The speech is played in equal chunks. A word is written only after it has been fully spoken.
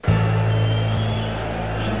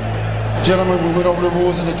Gentlemen, we went over the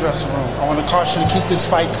rules in the dressing room. I want to caution you to keep this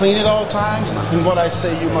fight clean at all times, and what I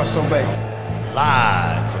say you must obey.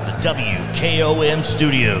 Live from the WKOM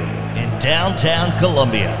studio in downtown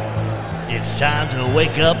Columbia, it's time to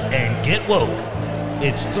wake up and get woke.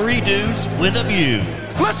 It's Three Dudes with a View.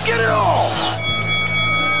 Let's get it on!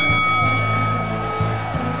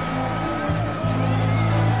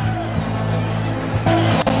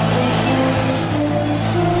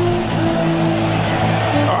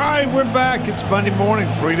 We're back. It's Monday morning.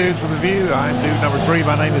 Three Dudes with a View. I'm dude number 3.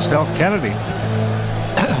 My name is Del Kennedy.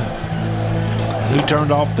 Who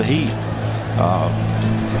turned off the heat?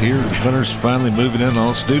 Here, the winter's finally moving in on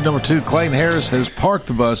us. Dude number 2, Clayton Harris, has parked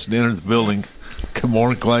the bus and entered the building. Good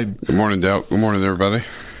morning, Clayton. Good morning, Del. Good morning, everybody.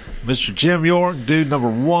 Mr. Jim York, dude number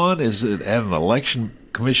 1, is at an election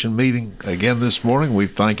commission meeting again this morning. We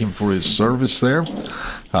thank him for his service there.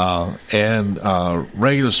 And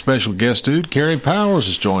regular special guest dude, Carey Powers,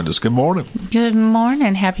 has joined us. Good morning. Good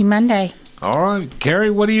morning. Happy Monday. All right.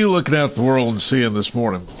 Carey, what are you looking out the world and seeing this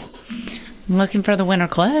morning? I'm looking for the winter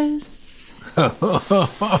clothes. All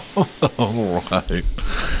right.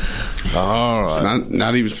 All right. It's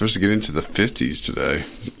not even supposed to get into the 50s today.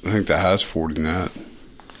 I think the high's 49.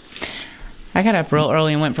 I got up real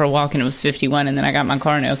early and went for a walk, and it was 51, and then I got in my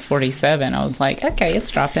car, and it was 47. I was like, okay,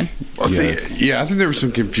 it's dropping. Well, I think there was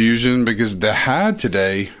some confusion because the high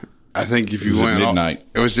today, I think if you went at midnight.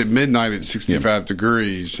 It was at midnight at 65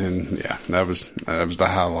 degrees, and that was the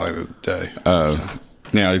highlight of the day.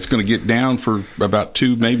 Now, it's going to get down for about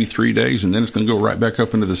 2, maybe 3 days, and then it's going to go right back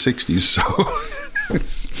up into the 60s. So,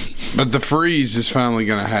 but the freeze is finally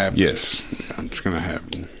going to happen. Yes. Yeah, it's going to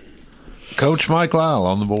happen. Coach Mike Lyle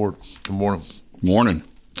on the board. Good morning. Morning.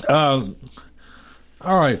 All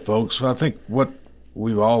right, folks. I think what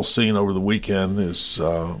we've all seen over the weekend is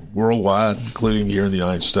worldwide, including here in the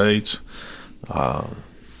United States, the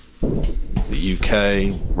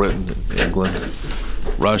UK, Britain, England,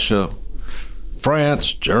 Russia,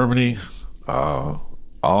 France, Germany, all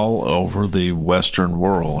over the Western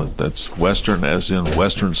world. That's Western as in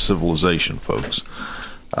Western civilization, folks.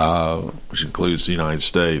 Which includes the United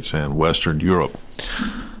States and Western Europe.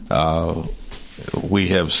 We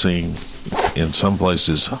have seen, in some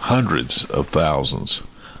places, hundreds of thousands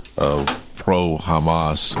of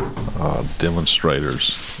pro-Hamas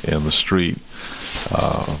demonstrators in the street.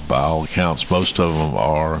 By all accounts, most of them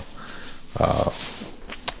are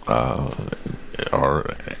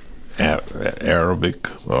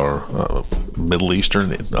Arabic or Middle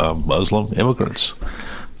Eastern Muslim immigrants.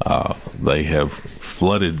 They have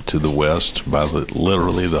flooded to the West by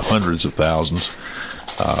literally the hundreds of thousands.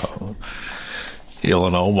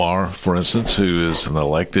 Ilhan Omar, for instance, who is an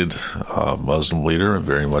elected Muslim leader and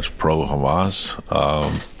very much pro-Hamas,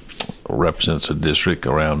 represents a district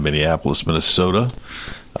around Minneapolis, Minnesota,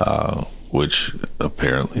 which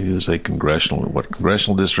apparently is a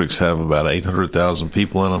congressional districts have about 800,000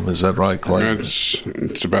 people in them. Is that right, Clay?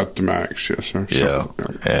 It's about the max, yes, sir. Yeah,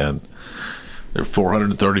 and there are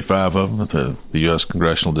 435 of them at the U.S.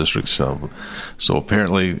 congressional districts. So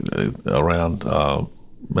apparently around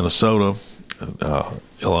Minnesota,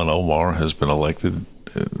 Ilhan Omar has been elected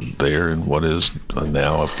there in what is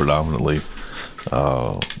now a predominantly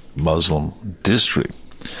Muslim district.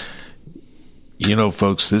 You know,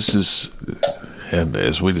 folks, this is, and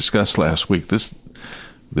as we discussed last week, this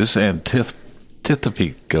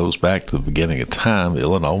antipathy goes back to the beginning of time.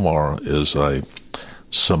 Ilhan Omar is a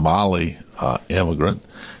Somali immigrant,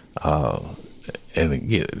 and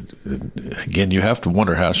again, you have to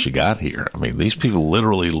wonder how she got here. I mean, these people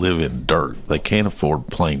literally live in dirt. They can't afford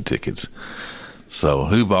plane tickets. So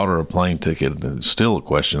who bought her a plane ticket? And it's still a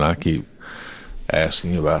question I keep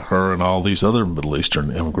asking about her and all these other Middle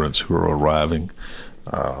Eastern immigrants who are arriving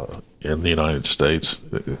in the United States.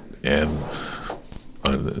 And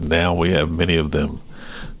now we have many of them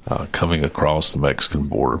coming across the Mexican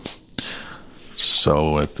border.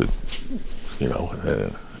 So it's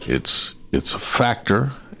a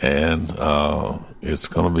factor, and it's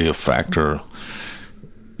going to be a factor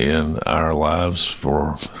in our lives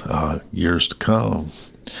for years to come.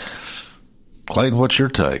 Clayton, what's your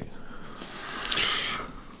take?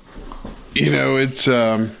 It's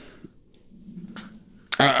I'm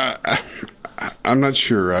not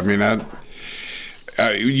sure. I mean,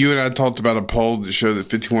 you and I talked about a poll that showed that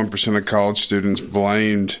 51% of college students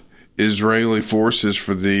blamed Israeli forces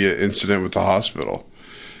for the incident with the hospital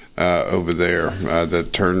over there.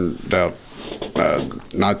 That turned out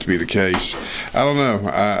not to be the case. I don't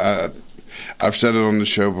know. I've said it on the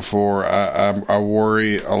show before. I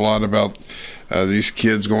worry a lot about these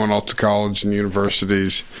kids going off to college and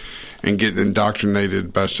universities and get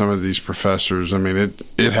indoctrinated by some of these professors. I mean,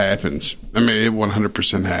 it happens. I mean, it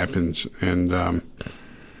 100% happens. And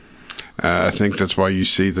I think that's why you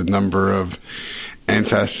see the number of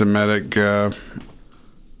anti-Semitic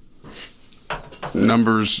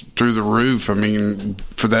numbers through the roof. I mean,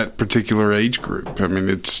 for that particular age group. I mean,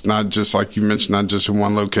 it's not just, like you mentioned, not just in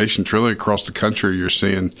one location. It's really across the country you're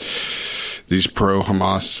seeing these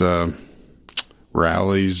pro-Hamas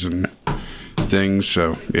rallies and things.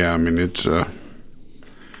 So, yeah, I mean, it's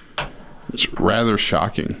rather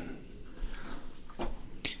shocking.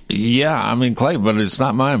 Yeah, I mean, Clay, but it's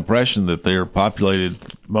not my impression that they're populated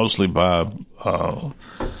mostly by,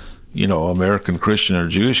 American Christian or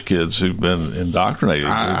Jewish kids who've been indoctrinated.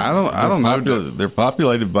 I don't know. They're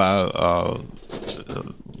populated by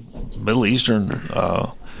Middle Eastern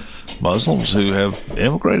Muslims who have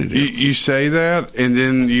immigrated here. You say that, and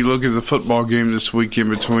then you look at the football game this weekend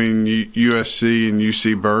between USC and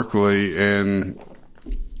UC Berkeley, and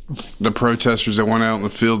the protesters that went out in the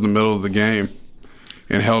field in the middle of the game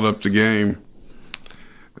and held up the game.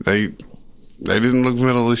 They didn't look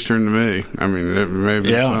Middle Eastern to me. I mean, maybe.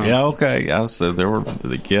 Yeah, okay. I said there were.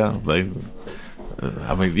 Yeah, they.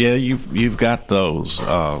 I mean, yeah, you've got those.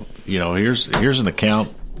 Here's an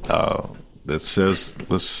account that says,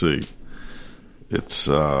 let's see, it's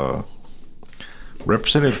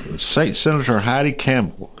Representative State Senator Heidi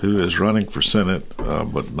Campbell, who is running for Senate,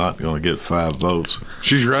 but not going to get 5 votes.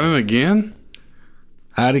 She's running again?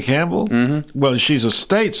 Heidi Campbell? Mm-hmm. Well, she's a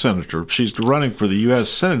state senator. She's running for the U.S.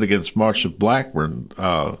 Senate against Marsha Blackburn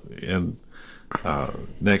in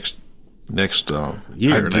next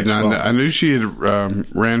year. I knew she had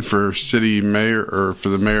ran for city mayor or for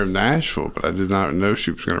the mayor of Nashville, but I did not know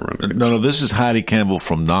she was going to run. No, this is Heidi Campbell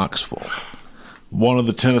from Knoxville, one of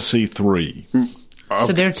the Tennessee 3.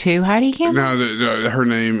 So there are 2 Heidi Campbell? No, her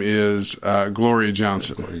name is Gloria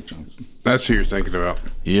Johnson. That's who you're thinking about.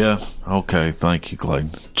 Yeah. Okay. Thank you,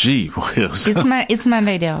 Clayton. Gee whiz. It's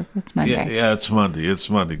Monday, Dale. It's Monday. Yeah, it's Monday. It's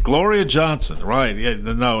Monday. Gloria Johnson. Right. Yeah.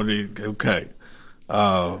 No. Okay.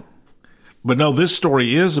 But no, this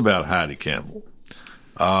story is about Heidi Campbell.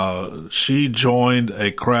 She joined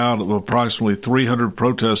a crowd of approximately 300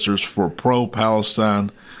 protesters for a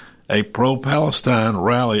pro-Palestine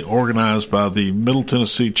rally organized by the Middle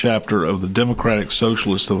Tennessee chapter of the Democratic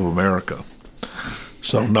Socialists of America.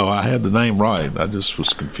 So, no, I had the name right. I just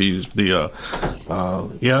was confused. They're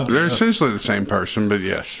essentially the same person, but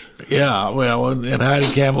yes. Yeah, well, and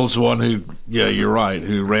Heidi Campbell's the one who, yeah, you're right,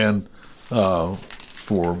 who ran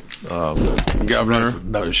for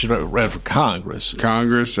governor. She ran for Congress.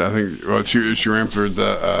 I think. Well, she ran for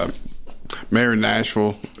the mayor of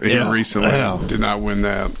Nashville recently. Yeah. Did not win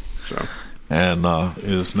that. So, and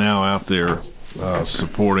is now out there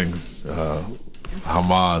supporting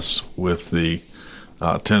Hamas with the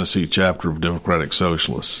Tennessee chapter of Democratic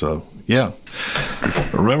Socialists. So, yeah.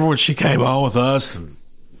 Remember when she came on with us and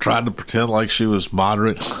tried to pretend like she was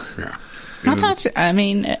moderate? Yeah.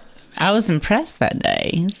 I was impressed that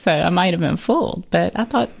day, so I might have been fooled, but I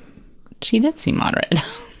thought she did seem moderate.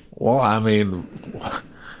 Well, I mean,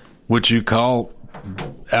 would you call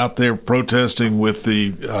out there protesting with the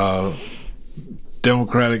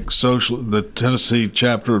the Tennessee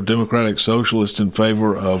chapter of Democratic Socialists in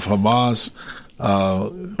favor of Hamas?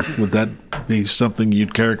 Would that be something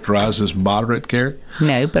you'd characterize as moderate, Carey?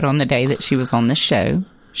 No, but on the day that she was on the show,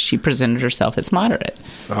 she presented herself as moderate.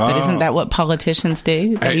 But isn't that what politicians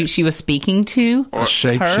do? She was speaking to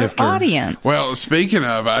her audience. Well, speaking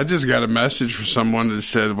of, I just got a message from someone that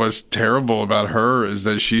said what's terrible about her is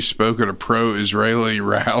that she spoke at a pro-Israeli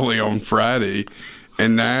rally on Friday,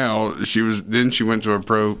 and now she went to a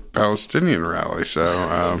pro-Palestinian rally. So,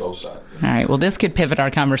 all right. Well, this could pivot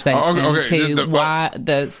our conversation to why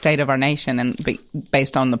the state of our nation, and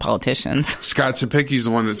based on the politicians. Scott Sapicki's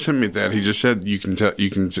the one that sent me that. He just said you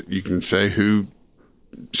can say who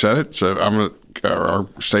said it. So our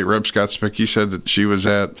state rep Scott Sapicki said that she was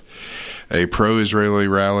at a pro-Israeli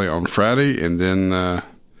rally on Friday, and then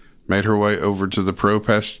made her way over to the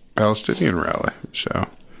pro-Palestinian rally. So.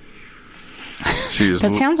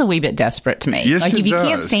 That sounds a wee bit desperate to me. Yes, if you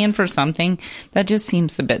can't stand for something, that just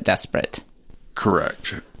seems a bit desperate.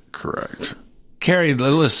 Correct. Carey,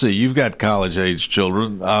 let's see. You've got college-age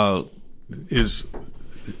children. Do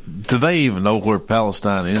they even know where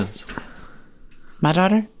Palestine is? My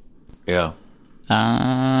daughter? Yeah.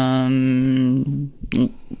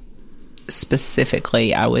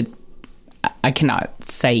 Specifically, I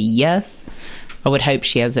cannot say yes. I would hope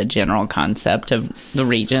she has a general concept of the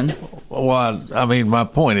region. Well, I mean, my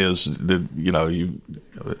point is that,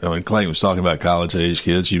 Clayton was talking about college-age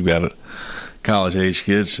kids. You've got college-age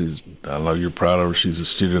kids. I know you're proud of her. She's a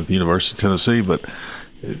student at the University of Tennessee, but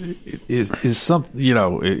is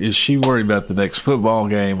she worried about the next football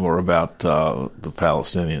game or about the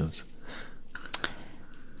Palestinians?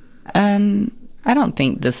 I don't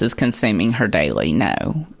think this is consuming her daily.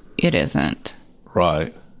 No, it isn't.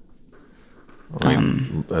 Right. I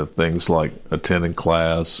mean, things like attending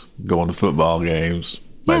class, going to football games.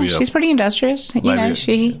 Maybe she's pretty industrious.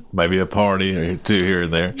 Maybe a party or two here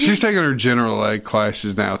and there. She's taking her general ed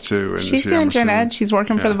classes now too. And she's doing gen ed. She's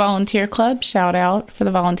working for the volunteer club. Shout out for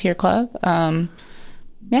the volunteer club.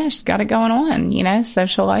 She's got it going on.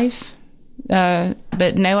 Social life.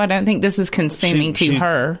 But no, I don't think this is consuming to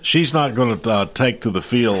her. She's not going to take to the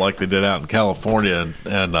field like they did out in California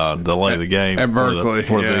and delay the game at Berkeley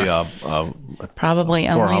probably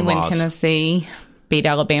only when Tennessee beat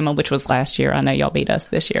Alabama, which was last year. I know y'all beat us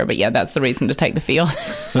this year, but that's the reason to take the field.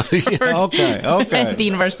 Okay. At the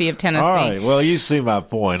University of Tennessee. All right. Well, you see my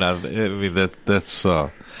point. I mean that's.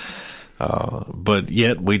 But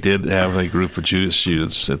yet we did have a group of Jewish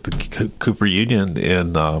students at the Cooper Union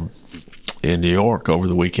in New York over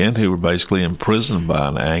the weekend who were basically imprisoned by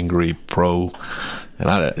an angry pro.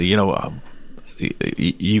 And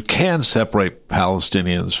you can separate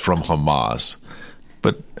Palestinians from Hamas,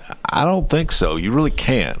 but I don't think so. You really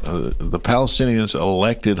can't. The Palestinians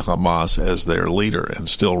elected Hamas as their leader and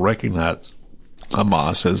still recognize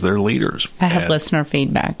Hamas as their leaders. I have listener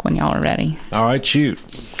feedback when y'all are ready. All right, shoot.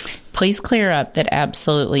 Please clear up that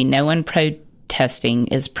absolutely no one protesting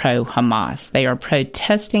is pro-Hamas. They are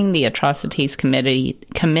protesting the atrocities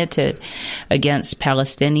committed against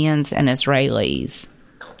Palestinians and Israelis.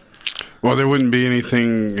 Well, there wouldn't be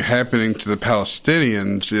anything happening to the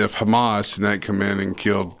Palestinians if Hamas did not come in and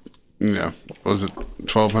killed, was it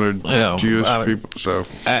 1,200 Jewish people? So,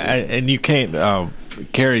 and you can't,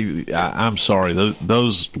 Carey. I'm sorry.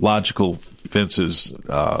 Those logical fences,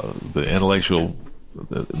 the intellectual,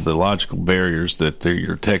 the logical barriers that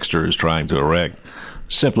your texter is trying to erect,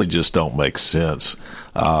 simply just don't make sense.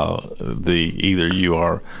 Either you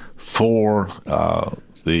are for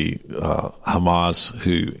the Hamas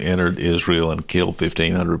who entered Israel and killed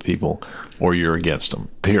 1,500 people, or you're against them,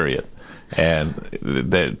 period. And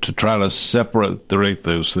that to try to separate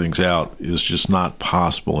those things out is just not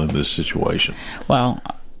possible in this situation. Well,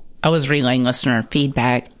 I was relaying listener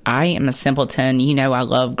feedback. I am a simpleton. I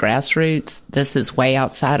love grassroots. This is way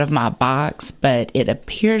outside of my box, but it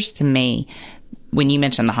appears to me, when you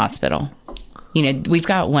mentioned the hospital, we've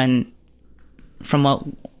got one, from what,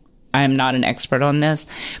 I am not an expert on this,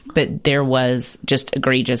 but there was just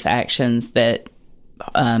egregious actions that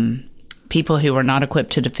people who were not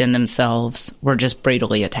equipped to defend themselves were just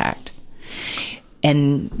brutally attacked.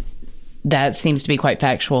 And that seems to be quite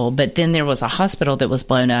factual. But then there was a hospital that was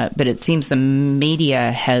blown up, but it seems the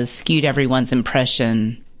media has skewed everyone's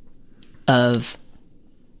impression of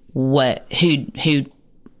who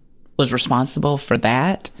was responsible for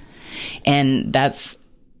that. And I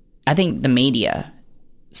think the media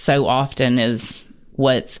so often is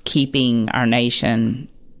what's keeping our nation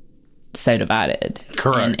so divided.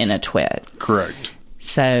 Correct. In a twit. Correct.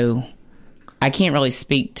 So I can't really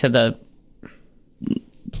speak to the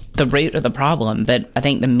root of the problem, but I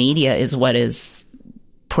think the media is what is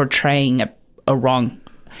portraying an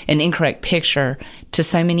incorrect picture to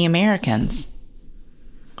so many Americans.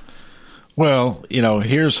 Well,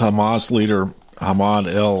 here's Hamas leader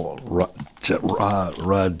Hamad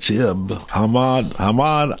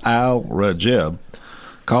al-Rajab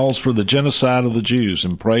calls for the genocide of the Jews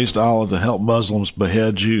and praised Allah to help Muslims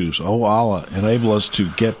behead Jews. Oh Allah, enable us to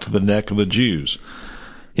get to the neck of the Jews.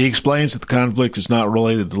 He explains that the conflict is not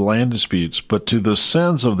related to land disputes, but to the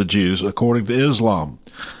sins of the Jews according to Islam.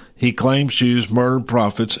 He claims Jews murdered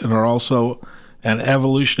prophets and are also an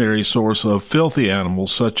evolutionary source of filthy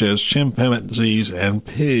animals such as chimpanzees and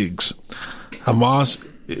pigs. Hamas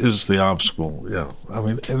is the obstacle. Yeah, I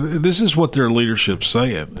mean, this is what their leadership's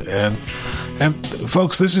saying, and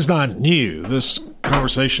folks, this is not new. This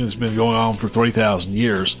conversation has been going on for 3,000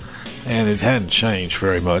 years, and it hadn't changed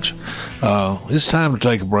very much. It's time to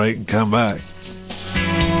take a break and come back.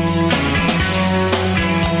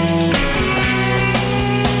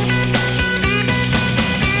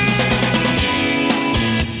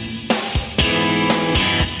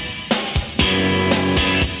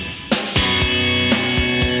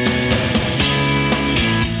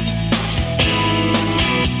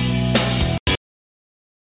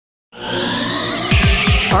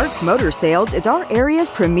 Parks Motor Sales is our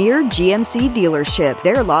area's premier GMC dealership.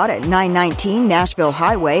 Their lot at 919 Nashville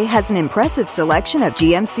Highway has an impressive selection of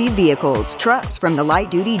GMC vehicles, trucks from the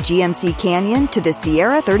light-duty GMC Canyon to the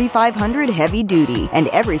Sierra 3500 heavy-duty, and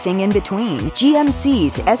everything in between.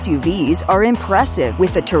 GMC's SUVs are impressive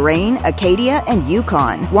with the Terrain, Acadia, and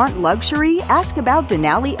Yukon. Want luxury? Ask about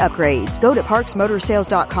Denali upgrades. Go to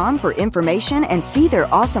parksmotorsales.com for information and see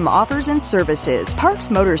their awesome offers and services.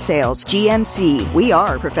 Parks Motor Sales, GMC. We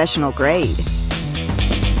are professional grade.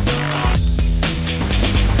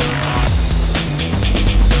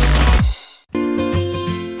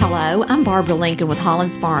 Hello, I'm Barbara Lincoln with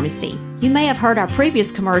Holland's Pharmacy. You may have heard our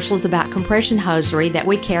previous commercials about compression hosiery that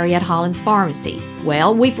we carry at Holland's Pharmacy.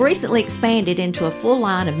 Well, we've recently expanded into a full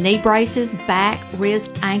line of knee braces, back,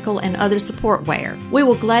 wrist, ankle, and other support wear. We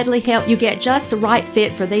will gladly help you get just the right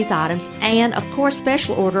fit for these items and, of course,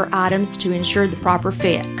 special order items to ensure the proper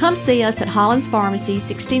fit. Come see us at Holland's Pharmacy,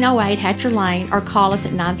 1608 Hatcher Lane, or call us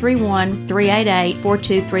at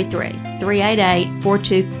 931-388-4233.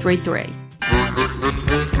 388-4233.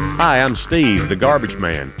 Hi, I'm Steve, the Garbage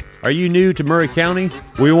Man. Are you new to Murray County?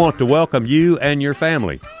 We want to welcome you and your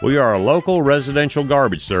family. We are a local residential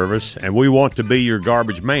garbage service, and we want to be your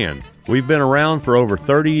garbage man. We've been around for over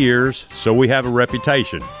 30 years, so we have a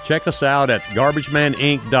reputation. Check us out at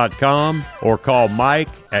garbagemaninc.com or call Mike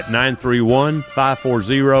at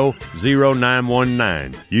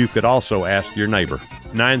 931-540-0919. You could also ask your neighbor.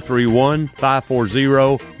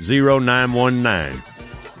 931-540-0919.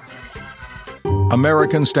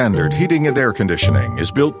 American Standard Heating and Air Conditioning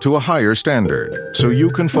is built to a higher standard, so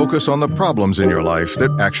you can focus on the problems in your life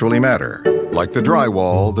that actually matter, like the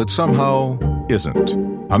drywall that somehow isn't.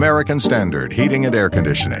 American Standard Heating and Air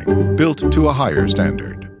Conditioning, built to a higher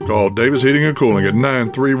standard. Call Davis Heating and Cooling at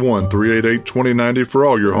 931-388-2090 for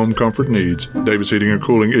all your home comfort needs. Davis Heating and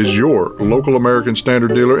Cooling is your local American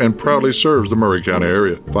Standard dealer and proudly serves the Murray County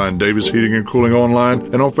area. Find Davis Heating and Cooling online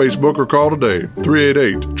and on Facebook or call today,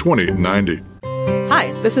 388-2090.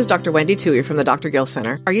 Hi, this is Dr. Wendy Toohey from the Dr. Gill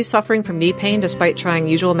Center. Are you suffering from knee pain despite trying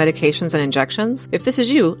usual medications and injections? If this is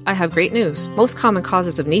you, I have great news. Most common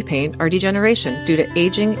causes of knee pain are degeneration due to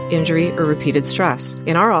aging, injury, or repeated stress.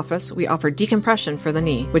 In our office, we offer decompression for the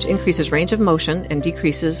knee, which increases range of motion and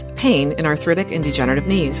decreases pain in arthritic and degenerative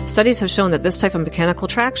knees. Studies have shown that this type of mechanical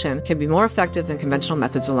traction can be more effective than conventional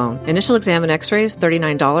methods alone. Initial exam and x-rays,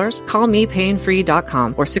 $39. Call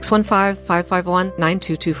mepainfree.com or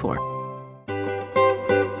 615-551-9224.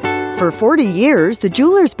 For 40 years, the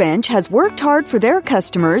Jeweler's Bench has worked hard for their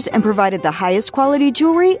customers and provided the highest quality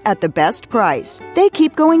jewelry at the best price. They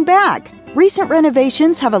keep going back. Recent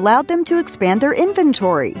renovations have allowed them to expand their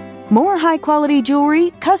inventory. More high-quality jewelry,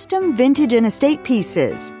 custom vintage and estate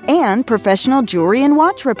pieces, and professional jewelry and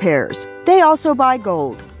watch repairs. They also buy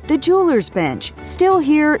gold. The Jeweler's Bench. Still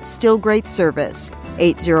here, still great service.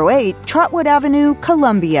 808 Trotwood Avenue,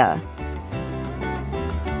 Columbia.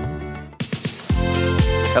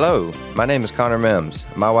 Hello, my name is Connor Mims.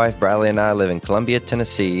 My wife Bradley and I live in Columbia,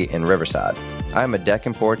 Tennessee in Riverside. I am a deck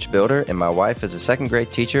and porch builder and my wife is a second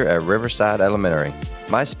grade teacher at Riverside Elementary.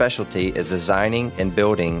 My specialty is designing and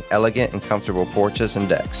building elegant and comfortable porches and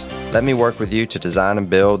decks. Let me work with you to design and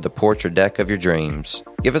build the porch or deck of your dreams.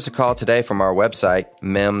 Give us a call today from our website,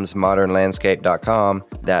 mimsmodernlandscape.com.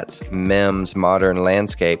 That's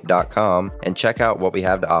mimsmodernlandscape.com and check out what we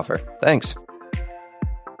have to offer. Thanks.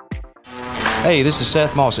 Hey, this is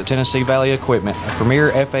Seth Moss at Tennessee Valley Equipment, a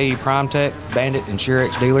premier FAE PrimeTech, Bandit, and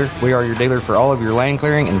Surex dealer. We are your dealer for all of your land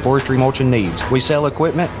clearing and forestry mulching needs. We sell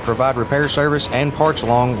equipment, provide repair service, and parts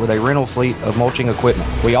along with a rental fleet of mulching equipment.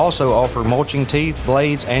 We also offer mulching teeth,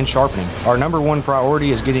 blades, and sharpening. Our number one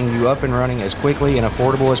priority is getting you up and running as quickly and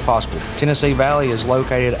affordable as possible. Tennessee Valley is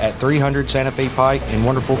located at 300 Santa Fe Pike in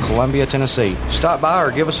wonderful Columbia, Tennessee. Stop by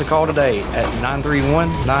or give us a call today at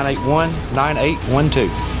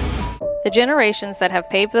 931-981-9812. The generations that have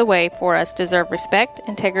paved the way for us deserve respect,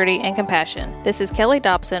 integrity, and compassion. This is Kelly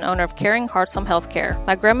Dobson, owner of Caring Hearts Home Healthcare.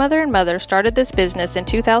 My grandmother and mother started this business in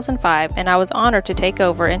 2005, and I was honored to take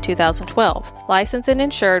over in 2012. Licensed and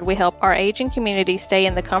insured, we help our aging community stay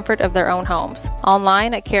in the comfort of their own homes.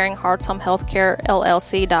 Online at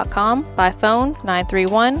caringheartshomehealthcarellc.com, by phone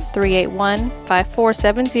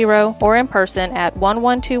 931-381-5470, or in person at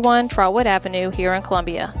 1121 Trotwood Avenue here in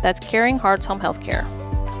Columbia. That's Caring Hearts Home Healthcare.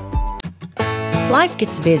 Life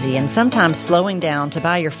gets busy, and sometimes slowing down to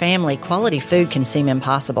buy your family quality food can seem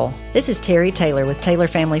impossible. This is Terry Taylor with Taylor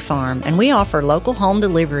Family Farm, and we offer local home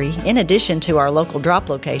delivery in addition to our local drop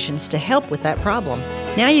locations to help with that problem.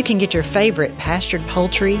 Now you can get your favorite pastured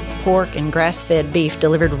poultry, pork, and grass-fed beef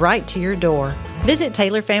delivered right to your door. Visit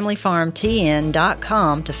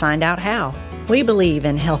TaylorFamilyFarmTN.com to find out how. We believe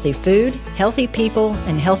in healthy food, healthy people,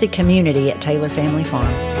 and healthy community at Taylor Family Farm.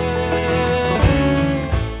 No,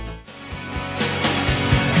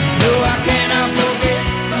 I cannot forget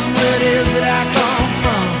from where it is that I come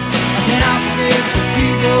from. I cannot forget the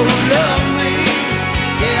people who love me.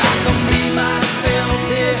 Yeah, I can be myself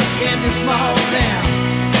here in this small town,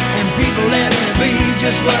 and people let me be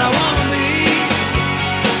just what I want to be.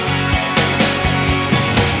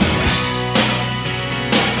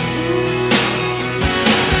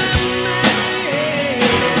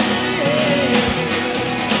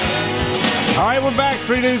 All right, we're back.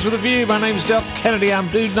 3 Dudes with a View. My name's Del Kennedy. I'm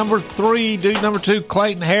dude number 3. Dude number 2,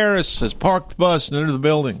 Clayton Harris, has parked the bus and entered the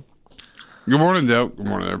building. Good morning, Del. Good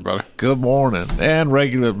morning, everybody. Good morning. And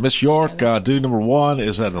regular Miss York, dude number 1,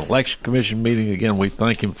 is at an election commission meeting. Again, we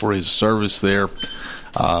thank him for his service there.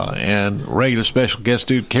 And regular special guest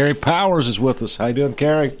dude Carey Powers is with us. How you doing,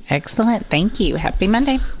 Carey? Excellent. Thank you. Happy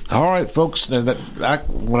Monday. All right, folks.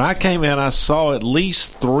 When I came in, I saw at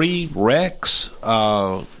least 3 wrecks.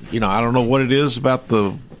 I don't know what it is about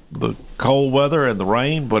the cold weather and the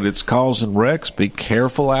rain, but it's causing wrecks. Be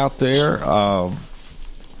careful out there.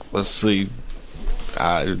 Let's see.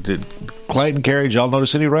 Did Clayton, Carey, did y'all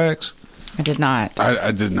notice any wrecks? I did not.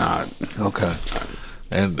 I did not. Okay.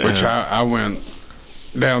 I went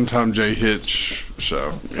down Tom J. Hitch.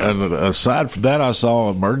 So, yeah. And aside from that, I saw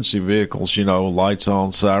emergency vehicles. Lights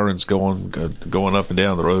on, sirens going up and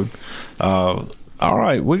down the road. All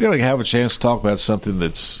right, we're going to have a chance to talk about something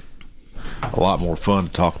that's a lot more fun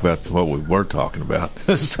to talk about than what we were talking about.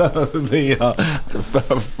 So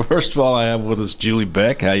first of all, I have with us Julie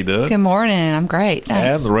Beck. How you doing? Good morning. I'm great.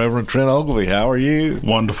 Thanks. And the Reverend Trent Ogilvie. How are you?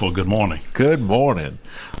 Wonderful. Good morning. Good morning.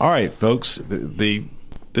 All right, folks.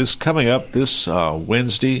 This coming up this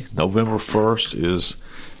Wednesday, November 1st, is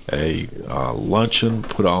a luncheon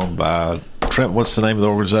put on by Trent. What's the name of the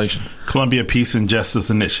organization? Columbia Peace and Justice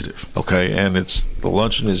Initiative. Okay, and the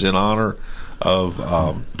luncheon is in honor of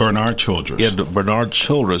Bernard Childress. Yeah, Bernard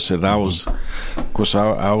Childress. And I was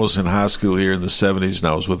in high school here in the 70s, and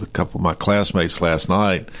I was with a couple of my classmates last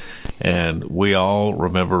night, and we all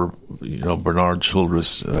remember, Bernard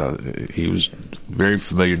Childress. He was a very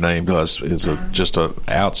familiar name to us. Is just an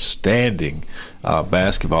outstanding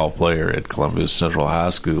basketball player at Columbia Central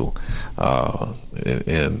High School,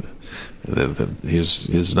 and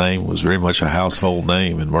his name was very much a household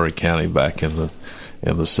name in Murray County back in the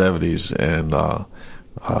 70s, and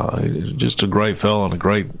just a great fellow and a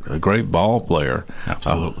great ball player.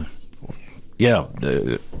 Absolutely.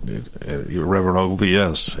 Reverend Ogilvie,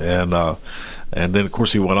 yes, and then of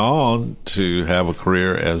course he went on to have a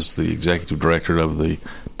career as the executive director of the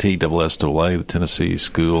TSSAA, the Tennessee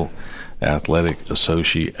School Athletic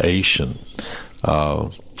Association.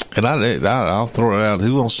 And I'll throw it out.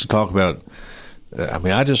 Who wants to talk about?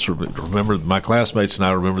 I just remember my classmates and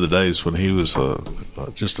I remember the days when he was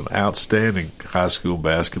just an outstanding high school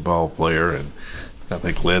basketball player, and I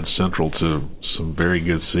think led Central to some very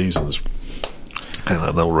good seasons. And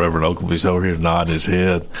I know Reverend Ogilvie's over here nodding his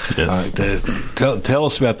head. Yes. Tell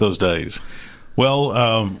us about those days.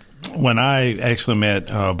 Well, when I actually met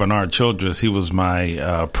Bernard Childress, he was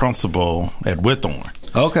my principal at Whitthorne.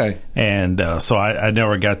 Okay. And so I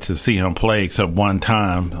never got to see him play except one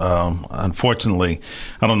time. Unfortunately,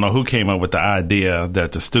 I don't know who came up with the idea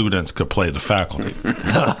that the students could play the faculty.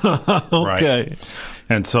 Okay. Right?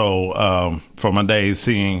 And so for my days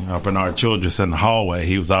seeing Bernard Childress in the hallway,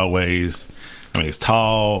 he was always, he's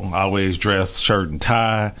tall, always dressed shirt and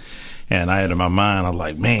tie. And I had in my mind, I was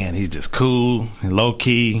like, man, he's just cool and low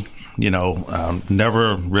key,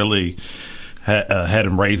 never really had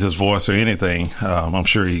him raise his voice or anything. I'm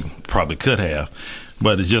sure he probably could have,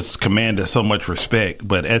 but it just commanded so much respect.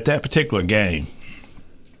 But at that particular game,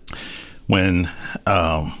 when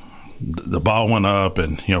the ball went up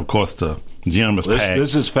and, of course, the gym was packed.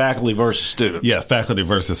 This is faculty versus students. Yeah, faculty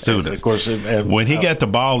versus students. And of course, when he got the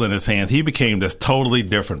ball in his hands, he became this totally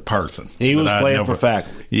different person. He was playing for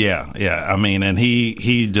faculty. Yeah. And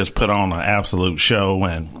he just put on an absolute show.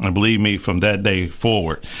 And believe me, from that day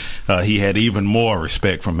forward, he had even more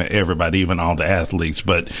respect from everybody, even all the athletes.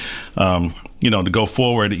 But, to go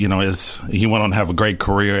forward, he went on to have a great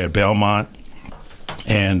career at Belmont.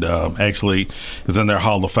 And actually is in their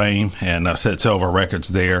Hall of Fame and set several records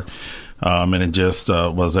there. And it just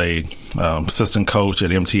was a assistant coach at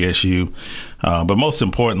MTSU. But most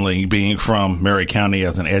importantly, being from Murray County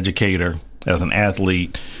as an educator, as an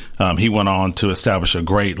athlete, he went on to establish a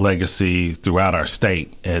great legacy throughout our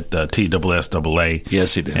state at TSSAA.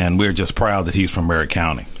 Yes, he did. And we're just proud that he's from Murray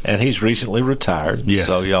County. And he's recently retired. Yes.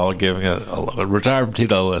 So y'all are giving a retired from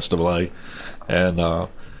TSSAA. And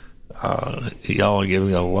y'all are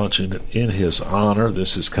giving a luncheon in his honor.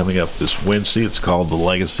 This is coming up this Wednesday. It's called the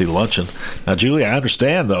Legacy Luncheon. Now, Julie, I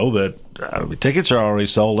understand, though, that tickets are already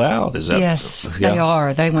sold out. Is that? Yes, they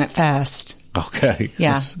are. They went fast. Okay.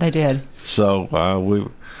 Yeah, they did. So,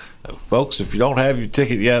 folks, if you don't have your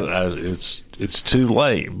ticket yet, it's too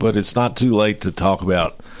late. But it's not too late to talk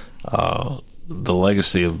about the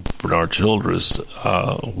legacy of Bernard Childress,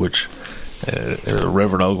 which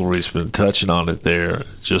Reverend Ogilvy's been touching on it there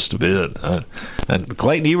just a bit. And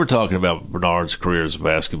Clayton, you were talking about Bernard's career as a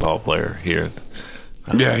basketball player here.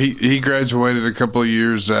 Yeah, he graduated a couple of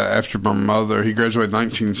years after my mother. He graduated in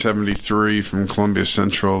 1973 from Columbia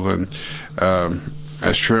Central, and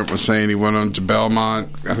as Trent was saying, he went on to Belmont.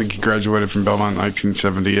 I think he graduated from Belmont in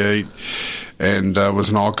 1978, and was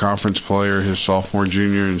an all-conference player his sophomore,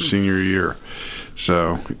 junior, and senior year.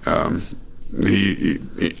 So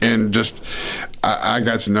I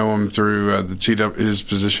got to know him through his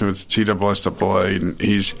position with the TSSAA, and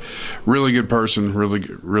he's a really good person,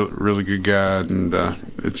 really good guy, and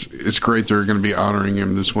it's great they're going to be honoring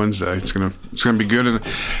him this Wednesday. It's going to be good, and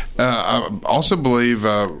I also believe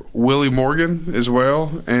Willie Morgan as well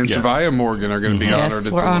and Savia Morgan are going to be honored.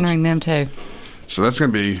 Yes, we're honoring them too. So it's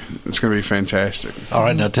going to be fantastic. All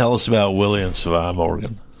right, now tell us about Willie and Savia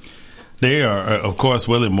Morgan. They are, of course,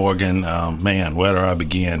 Willie Morgan. Man, where do I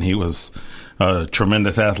begin? He was a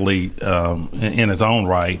tremendous athlete in his own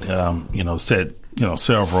right. Set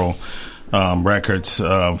several records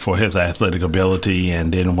for his athletic ability,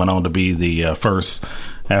 and then went on to be the first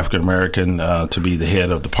African American to be the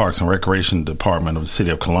head of the Parks and Recreation Department of the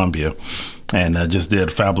City of Columbia, and just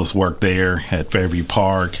did fabulous work there at Fairview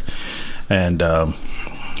Park, and.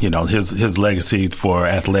 His legacy for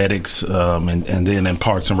athletics, and then in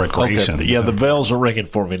Parks and Recreation. Okay. Yeah, the bells are ringing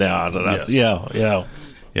for me now. Yes.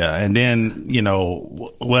 Yeah. And then,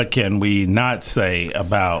 what can we not say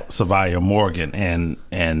about Savia Morgan?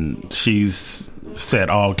 And she's set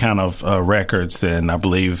all kind of records, and I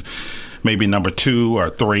believe maybe number 2 or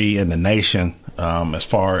 3 in the nation as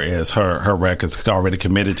far as her records. Already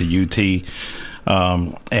committed to UT.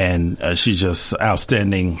 And she's just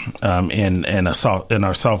outstanding in our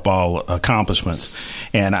softball accomplishments,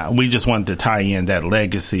 and we just wanted to tie in that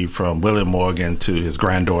legacy from Willie Morgan to his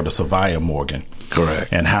granddaughter Savia Morgan.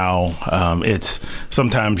 Correct. And how it's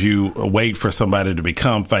sometimes you wait for somebody to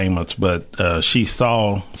become famous, but she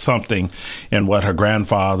saw something in what her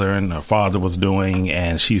grandfather and her father was doing,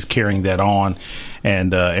 and she's carrying that on.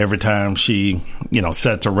 And every time she,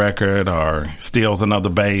 sets a record or steals another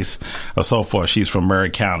base or so forth, she's from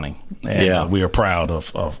Murray County. And we are proud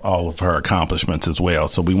of all of her accomplishments as well.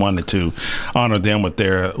 So we wanted to honor them with the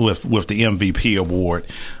MVP award,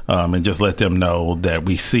 and just let them know that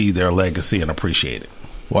we see their legacy and appreciate it.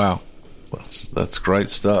 Wow, that's great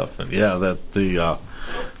stuff. And that the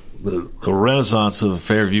renaissance of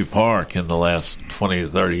Fairview Park in the last 20 to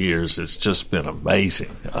 30 years, it's just been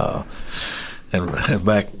amazing. And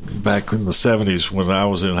back in the 70s when I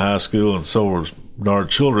was in high school, and so was Bernard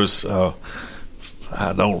Childress, I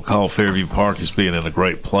don't recall Fairview Park as being in a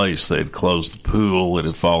great place. They had closed the pool. It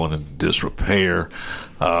had fallen into disrepair.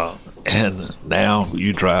 And now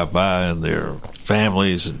you drive by and there are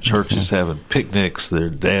families and churches having picnics, their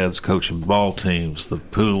dads coaching ball teams, the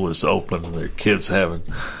pool is open, and their kids having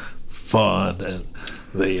fun, and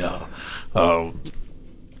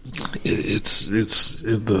it's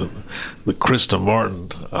the Krista Martin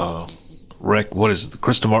rec. What is it? The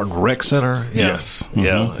Krista Martin Rec Center? Yes.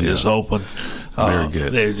 Is open. Very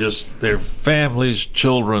good. They're families,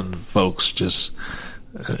 children, folks just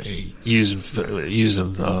using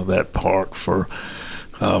that park for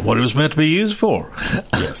what it was meant to be used for.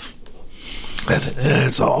 Yes. And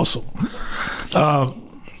it's awesome.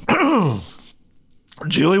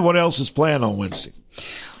 Julie, what else is planned on Wednesday?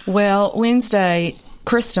 Well, Wednesday,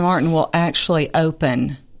 Krista Martin will actually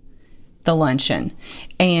open the luncheon,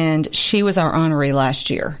 and she was our honoree last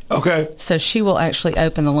year. Okay. So she will actually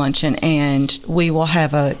open the luncheon, and we will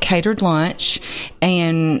have a catered lunch,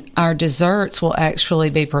 and our desserts will actually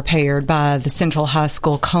be prepared by the Central High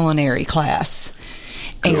School culinary class.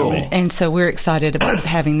 Cool. And so we're excited about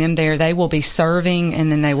having them there. They will be serving,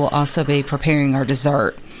 and then they will also be preparing our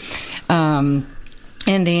dessert. And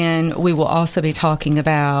then we will also be talking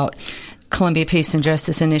about Columbia Peace and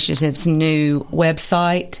Justice Initiative's new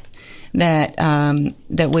website that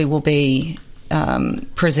we will be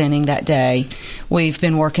presenting that day. We've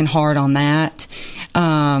been working hard on that.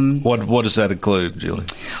 What does that include, Julie?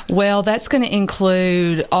 Well, that's going to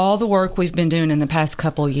include all the work we've been doing in the past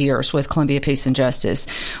couple of years with Columbia Peace and Justice,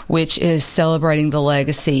 which is celebrating the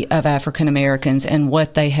legacy of African Americans and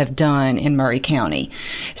what they have done in Murray County.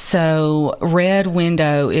 So Red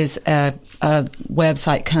Window is a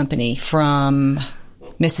website company from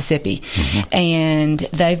Mississippi, and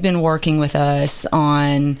they've been working with us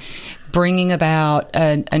on bringing about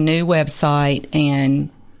a new website and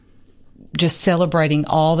just celebrating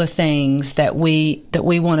all the things that we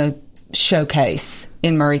want to showcase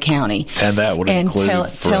in Murray County, and that would include,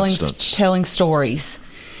 for instance, telling stories,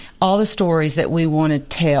 all the stories that we want to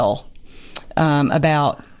tell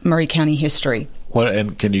about Murray County history.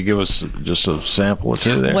 And can you give us just a sample or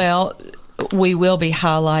two there? Well, we will be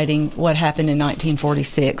highlighting what happened in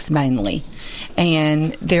 1946 mainly,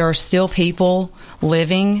 and there are still people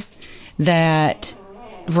living that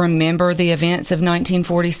remember the events of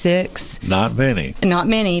 1946. Not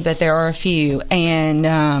many, but there are a few.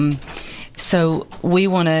 And so we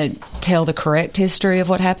want to tell the correct history of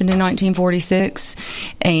what happened in 1946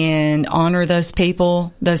 and honor those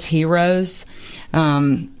people, those heroes.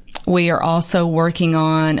 We are also working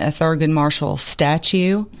on a Thurgood Marshall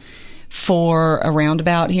statue for a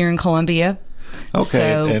roundabout here in Columbia.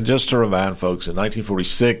 Okay, and just to remind folks, in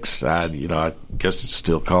 1946, I guess it's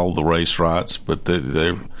still called the race riots, but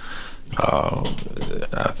I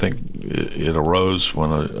think it arose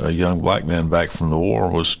when a young black man back from the war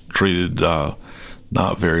was treated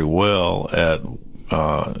not very well at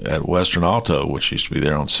Western Auto, which used to be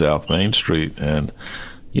there on South Main Street, and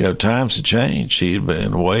times had changed.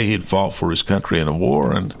 In a way, he'd fought for his country in a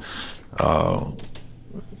war, and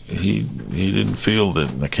he didn't feel that,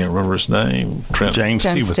 I can't remember his name, James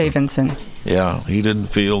Stevenson. Yeah, he didn't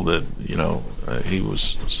feel that he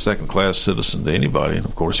was second-class citizen to anybody, and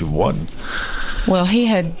of course he wasn't. Well, he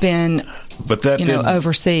had been,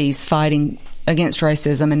 overseas fighting against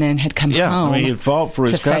racism, and then had come home. Yeah, I mean, he had fought for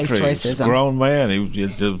his country. Face racism. He was a grown man. He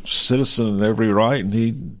was a citizen in every right, and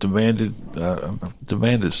he demanded.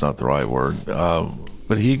 Demanded's not the right word,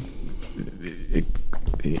 but he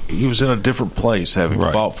was in a different place, having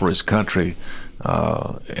fought for his country,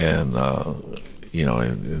 and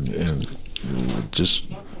just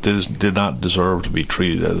did not deserve to be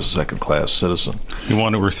treated as a second-class citizen. He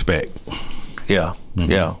wanted respect. Yeah,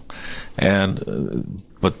 yeah,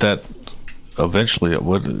 but that eventually it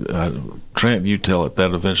would. Trent, you tell it.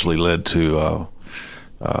 That eventually led to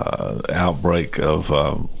outbreak of.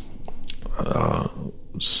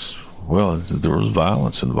 There was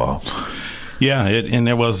violence involved. Yeah, and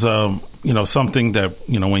there was something that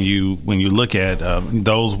when you look at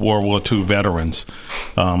those World War II veterans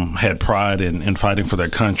had pride in fighting for their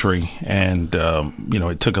country, and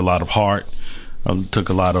it took a lot of heart, took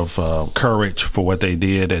a lot of courage for what they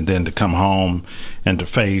did, and then to come home and to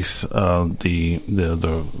face the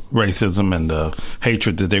racism and the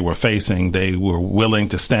hatred that they were facing. They were willing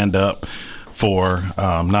to stand up for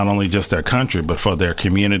not only just their country, but for their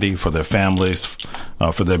community, for their families,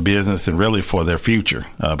 for their business, and really for their future,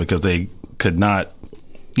 because they could not,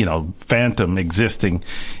 phantom existing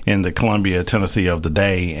in the Columbia, Tennessee of the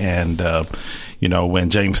day. And, when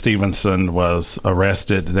James Stevenson was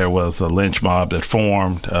arrested, there was a lynch mob that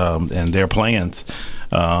formed, and their plans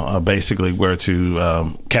basically were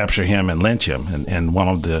to capture him and lynch him. And one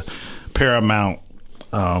of the paramount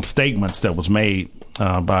statements that was made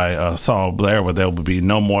by Saul Blair where there would be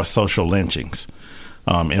no more social lynchings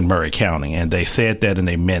in Murray County. And they said that, and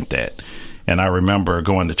they meant that. And I remember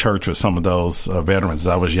going to church with some of those veterans.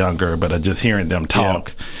 I was younger, but just hearing them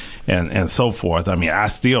talk and so forth. I mean, I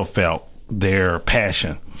still felt their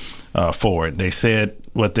passion for it. They said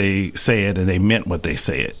what they said, and they meant what they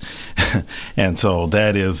said. And so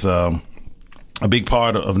that is a big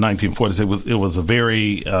part of 1946. It was a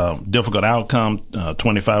very difficult outcome.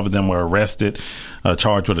 25 of them were arrested,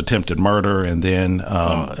 charged with attempted murder, and then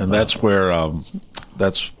and that's where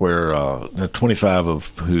 25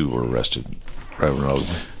 of who were arrested, Reverend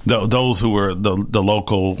Oakley? Those who were the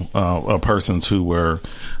local persons who were,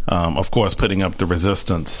 of course, putting up the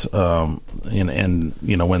resistance, and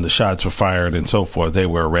when the shots were fired and so forth, they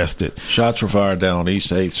were arrested. Shots were fired down on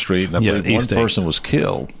East 8th Street, and I believe one person was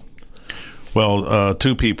killed. Well,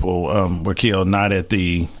 two people were killed, not at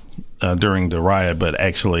during the riot, but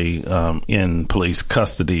actually in police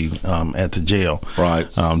custody at the jail,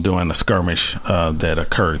 right? During a skirmish that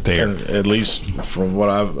occurred there. And at least from what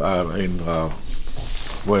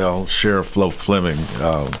Sheriff Flo Fleming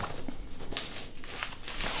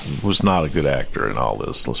was not a good actor in all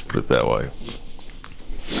this. Let's put it that way.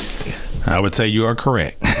 I would say you are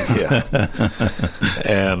correct. Yeah.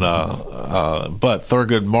 And but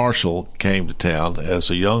Thurgood Marshall came to town as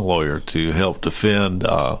a young lawyer to help defend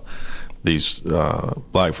these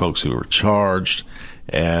black folks who were charged.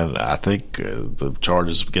 And I think the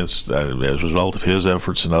charges against, as a result of his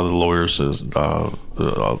efforts and other lawyers,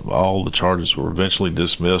 all the charges were eventually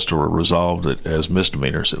dismissed or resolved as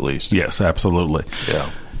misdemeanors, at least. Yes, absolutely.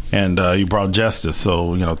 Yeah. And you brought justice.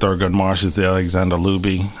 So, Thurgood Marshall, Alexander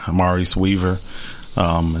Luby, Maurice Weaver,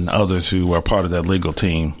 and others who were part of that legal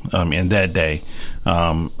team in that day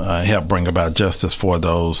helped bring about justice for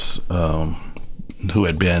those who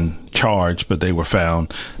had been charged, but they were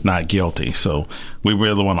found not guilty. So we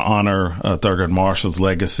really want to honor Thurgood Marshall's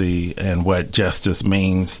legacy and what justice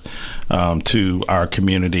means to our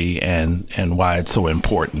community and why it's so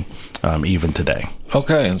important even today.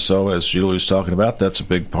 Okay, and so as Julie was talking about, that's a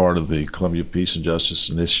big part of the Columbia Peace and Justice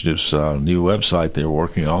Initiative's new website they're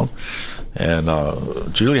working on. And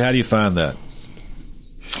Julie, how do you find that?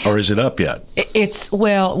 Or is it up yet?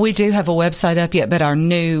 We do have a website up yet, but our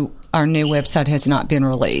new website has not been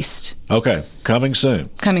released. Okay, coming soon.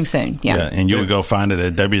 Coming soon, yeah. And you would go find it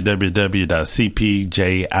at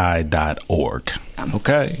www.cpji.org.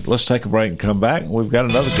 Okay, let's take a break and come back. We've got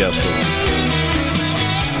another guest with us.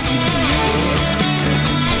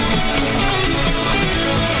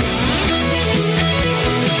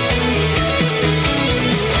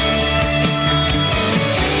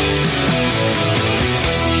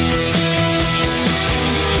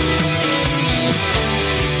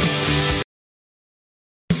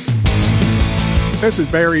 This is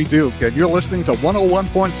Barry Duke, and you're listening to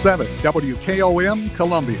 101.7 WKOM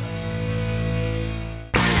Columbia.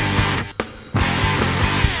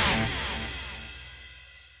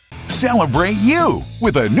 Celebrate you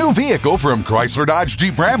with a new vehicle from Chrysler Dodge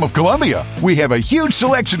Jeep Ram of Columbia. We have a huge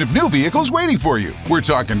selection of new vehicles waiting for you. We're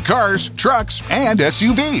talking cars, trucks, and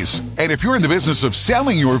SUVs. And if you're in the business of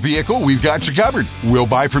selling your vehicle, we've got you covered. We'll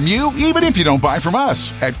buy from you even if you don't buy from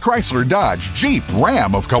us. At Chrysler Dodge Jeep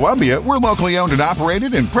Ram of Columbia, we're locally owned and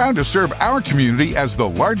operated and proud to serve our community as the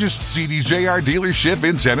largest CDJR dealership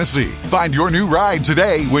in Tennessee. Find your new ride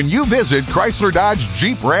today when you visit Chrysler Dodge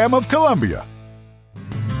Jeep Ram of Columbia.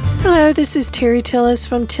 Hello, this is Terry Tillis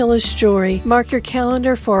from Tillis Jewelry. Mark your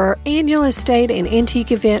calendar for our annual estate and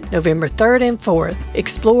antique event November 3rd and 4th.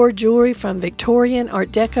 Explore jewelry from Victorian,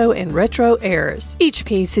 Art Deco, and retro eras. Each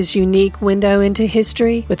piece is a unique window into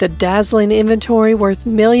history. With a dazzling inventory worth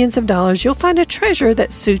millions of dollars, you'll find a treasure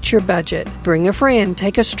that suits your budget. Bring a friend,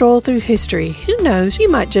 take a stroll through history. Who knows, you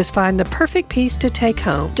might just find the perfect piece to take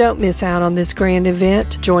home. Don't miss out on this grand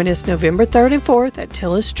event. Join us November 3rd and 4th at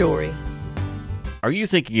Tillis Jewelry. Are you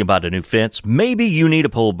thinking about a new fence? Maybe you need a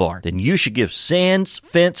pole barn. Then you should give Sands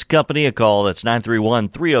Fence Company a call. That's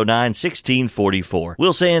 931-309-1644.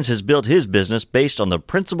 Will Sands has built his business based on the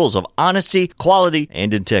principles of honesty, quality,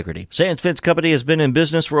 and integrity. Sands Fence Company has been in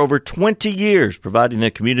business for over 20 years, providing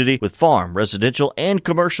the community with farm, residential, and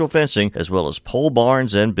commercial fencing, as well as pole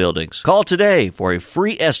barns and buildings. Call today for a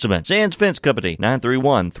free estimate. Sands Fence Company,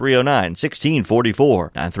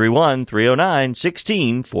 931-309-1644.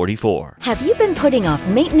 931-309-1644. Have you been putting off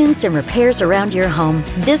maintenance and repairs around your home?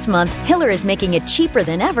 This month, Hiller is making it cheaper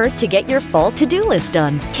than ever to get your fall to-do list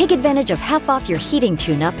done. Take advantage of half off your heating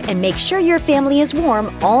tune-up and make sure your family is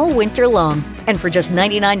warm all winter long. And for just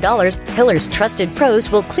 $99, Hiller's trusted pros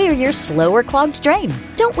will clear your slow or clogged drain.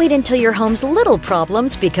 Don't wait until your home's little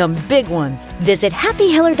problems become big ones. Visit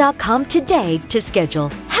happyhiller.com today to schedule.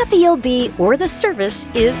 Happy you'll be, or the service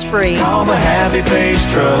is free. Call the Happy Face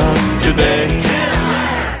Truck today.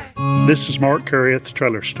 This is Mark Curry at the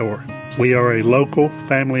Trailer Store. We are a local,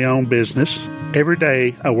 family-owned business. Every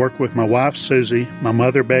day, I work with my wife, Susie, my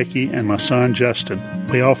mother, Becky, and my son, Justin.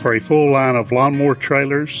 We offer a full line of lawnmower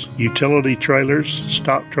trailers, utility trailers,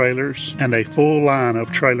 stock trailers, and a full line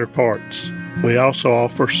of trailer parts. We also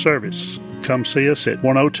offer service. Come see us at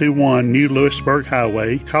 1021 New Lewisburg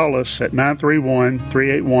Highway. Call us at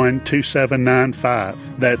 931-381-2795.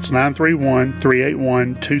 That's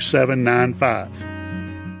 931-381-2795.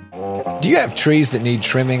 Do you have trees that need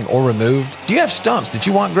trimming or removed? Do you have stumps that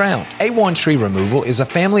you want ground? A1 Tree Removal is a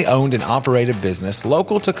family-owned and operated business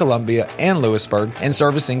local to Columbia and Lewisburg and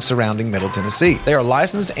servicing surrounding Middle Tennessee. They are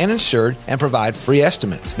licensed and insured and provide free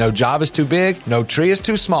estimates. No job is too big, no tree is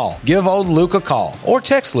too small. Give old Luke a call or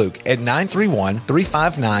text Luke at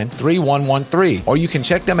 931-359-3113, or you can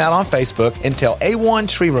check them out on Facebook and tell A1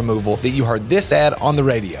 Tree Removal that you heard this ad on the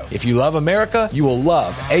radio. If you love America, you will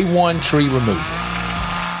love A1 Tree Removal.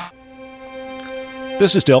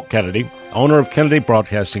 This is Del Kennedy, owner of Kennedy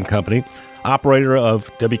Broadcasting Company, operator of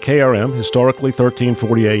WKRM, historically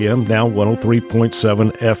 1340 AM, now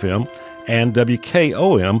 103.7 FM, and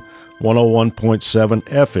WKOM 101.7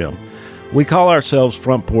 FM. We call ourselves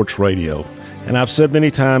Front Porch Radio, and I've said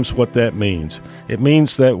many times what that means. It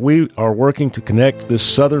means that we are working to connect this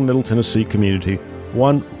southern Middle Tennessee community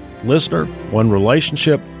one listener, one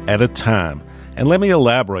relationship at a time. And let me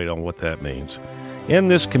elaborate on what that means. In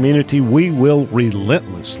this community, we will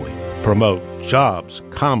relentlessly promote jobs,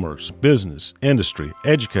 commerce, business, industry,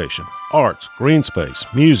 education, arts, green space,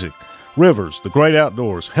 music, rivers, the great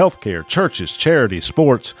outdoors, healthcare, churches, charities,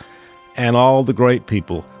 sports, and all the great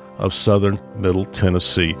people of southern Middle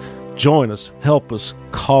Tennessee. Join us, help us,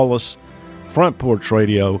 call us. Front Porch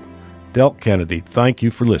Radio, Delk Kennedy, thank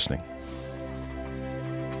you for listening.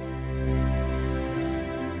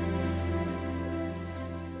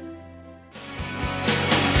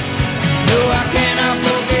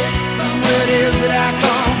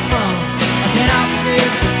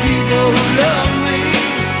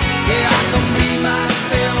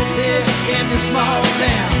 Small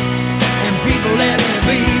town, and people let me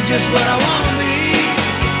be just what I want to be.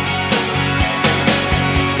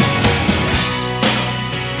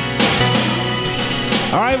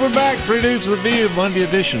 All right, we're back. 3 Dudes with a View, Monday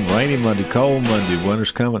edition. Rainy Monday, cold Monday,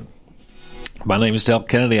 winter's coming. My name is Delk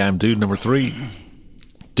Kennedy. I'm dude number 3.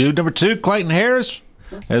 Dude number 2, Clayton Harris,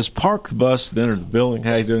 has parked the bus and entered the building.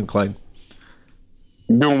 How you doing, Clayton?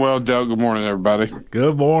 Doing well, Delk. Good morning, everybody.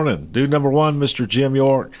 Good morning. Dude number 1, Mr. Jim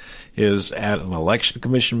York, is at an election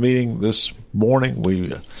commission meeting this morning.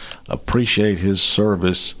 We appreciate his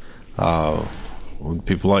service. When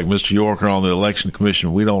people like Mr. York are on the election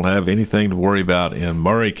commission, we don't have anything to worry about in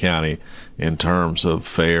Murray County in terms of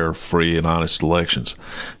fair, free, and honest elections.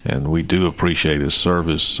 And we do appreciate his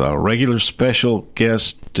service. Regular special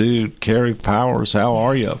guest, dude, Carey Powers, how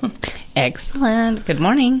are you? Excellent. Good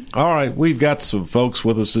morning. All right, we've got some folks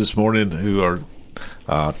with us this morning who are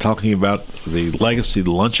talking about the Legacy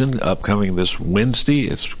Luncheon upcoming this Wednesday.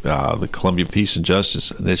 It's the Columbia Peace and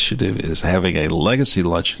Justice Initiative is having a Legacy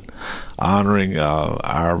Luncheon honoring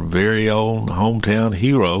our very own hometown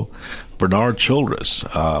hero, Bernard Childress.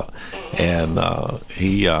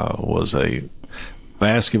 He was a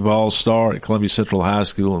basketball star at Columbia Central High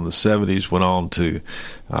School in the 70s, went on to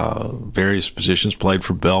various positions, played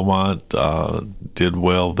for Belmont, did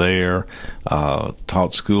well there,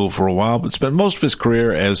 taught school for a while, but spent most of his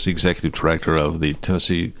career as the executive director of the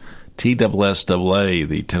Tennessee TSSAA,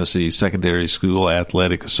 the Tennessee Secondary School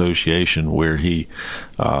Athletic Association, where he,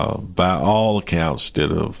 by all accounts,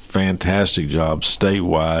 did a fantastic job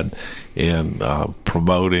statewide in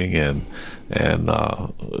promoting and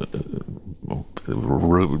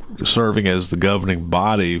serving as the governing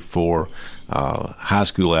body for high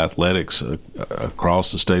school athletics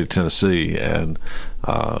across the state of Tennessee, and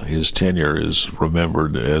his tenure is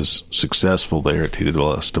remembered as successful there at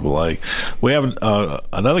TSSAA. We have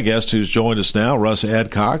another guest who's joined us now. Russ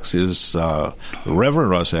Adcox is Reverend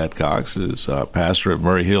Russ Adcox is pastor at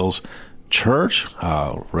Murray Hills Church.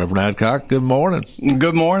 Reverend Adcock, good morning.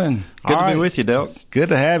 Good morning. Good to be with you, Delk. Good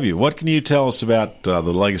to have you. What can you tell us about the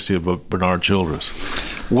legacy of Bernard Childress?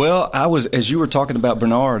 Well, as you were talking about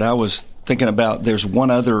Bernard, I was thinking about there's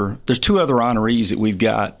two other honorees that we've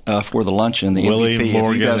got for the luncheon, the Willie MVP.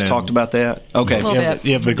 Morgan. Have you guys talked about that? Okay.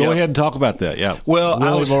 But go ahead and talk about that. Yeah. Well,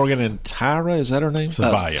 Willie Morgan and Tyra, is that her name?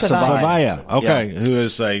 Savaya. Okay. Yeah. Who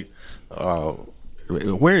is a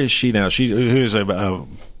where is she now? Who is a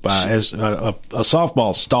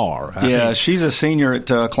softball star. I think. She's a senior at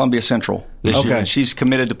Columbia Central this year. She's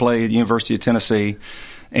committed to play at the University of Tennessee.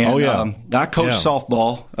 And I coach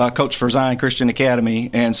softball. I coach for Zion Christian Academy,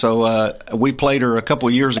 and so we played her a couple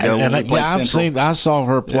of years ago. I saw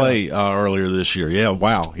her play earlier this year. Yeah,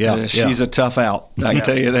 wow. Yeah, she's a tough out. I can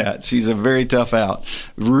tell you that. She's a very tough out.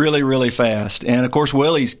 Really, really fast. And of course,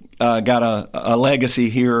 Willie's got a legacy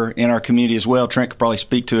here in our community as well. Trent could probably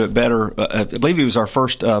speak to it better. I believe he was our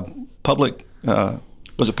first public.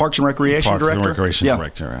 Was it Parks and Recreation Director? Parks and Recreation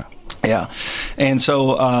Director. Yeah. And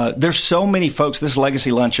so there's so many folks. This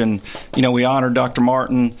Legacy Luncheon, we honored Dr.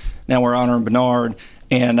 Martin. Now we're honoring Bernard.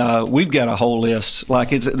 And we've got a whole list.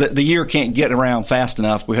 Like it's the year can't get around fast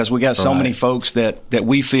enough because we got so many folks that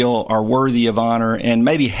we feel are worthy of honor and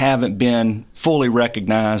maybe haven't been fully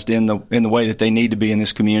recognized in the way that they need to be in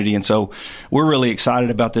this community. And so we're really excited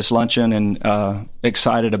about this luncheon and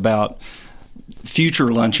excited about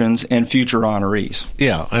future luncheons and future honorees.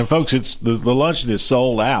 Yeah, and folks, it's the luncheon is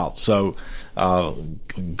sold out, so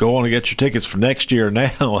go on and get your tickets for next year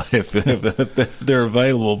now if they're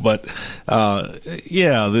available. But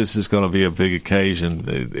this is going to be a big occasion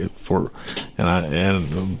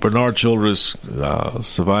and Bernard Childress,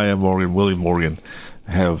 Savaya Morgan, Willie Morgan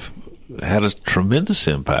have had a tremendous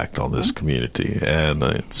impact on this community, and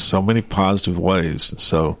in so many positive ways.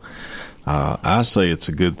 So I say it's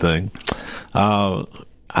a good thing.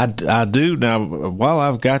 I do now. While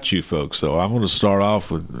I've got you folks, though, I'm going to start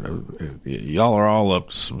off with y'all are all up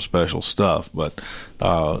to some special stuff. But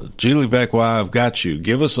Julie Beck, while I've got you,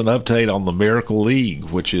 give us an update on the Miracle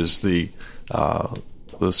League, which is the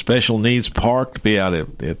special needs park to be out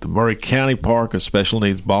at the Murray County Park, a special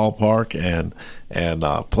needs ballpark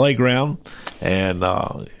and playground, and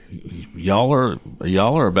y'all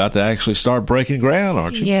are about to actually start breaking ground,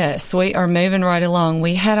 aren't you? Yes, we are moving right along.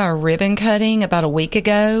 We had our ribbon cutting about a week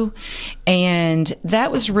ago, and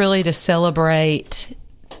that was really to celebrate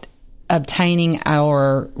obtaining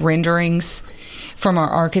our renderings from our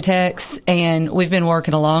architects, and we've been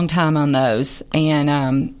working a long time on those.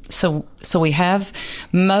 And so we have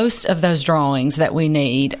most of those drawings that we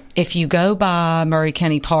need. If you go by Murray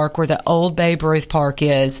County Park, where the old Babe Ruth Park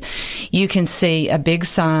is, you can see a big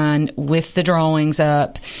sign with the drawings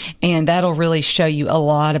up, and that'll really show you a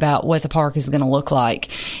lot about what the park is going to look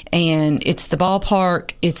like. And it's the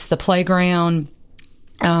ballpark, it's the playground.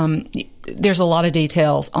 There's a lot of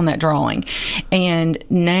details on that drawing, and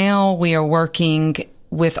now we are working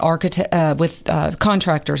with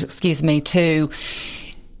contractors, to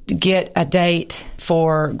get a date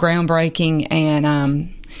for groundbreaking.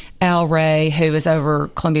 And Al Ray, who is over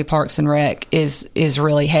Columbia Parks and Rec, is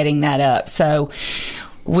really heading that up. So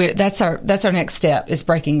that's our next step, is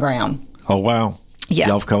breaking ground. Oh wow! Yeah,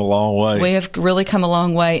 y'all have come a long way. We have really come a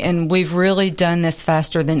long way, and we've really done this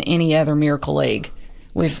faster than any other Miracle League.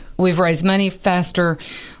 We've raised money faster.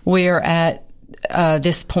 We're at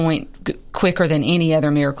this point quicker than any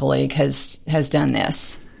other Miracle League has done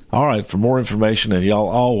this. All right. For more information, and y'all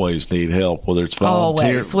always need help, whether it's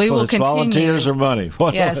volunteers, volunteers or money.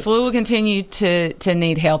 Yes, we will continue to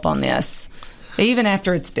need help on this, even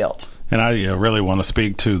after it's built. And I really want to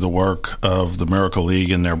speak to the work of the Miracle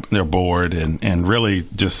League and their board, and really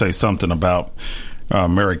just say something about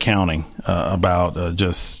Murray County, about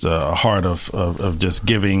just a heart of just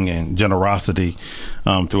giving and generosity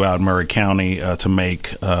throughout Murray County to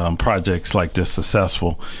make projects like this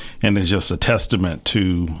successful. And it's just a testament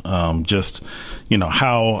to just,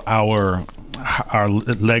 how our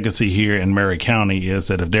legacy here in Murray County is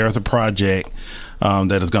that if there's a project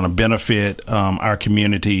that is going to benefit our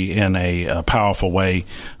community in a powerful way,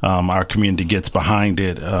 our community gets behind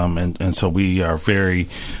it, and so we are very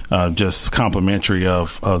just complimentary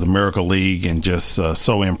of the Miracle League, and just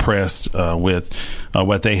so impressed with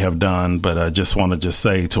what they have done. But I just want to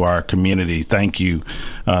say to our community, thank you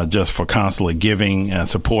just for constantly giving and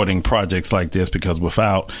supporting projects like this, because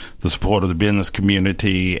without the support of the business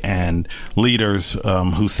community and leaders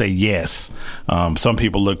who say yes, some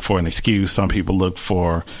people look for an excuse, some people look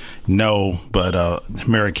for no, but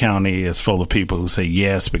Murray County is full of people who say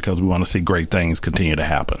yes, because we want to see great things continue to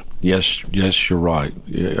happen. Yes, you're right.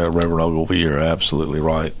 Reverend Ogilvie, you're absolutely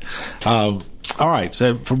right. All right,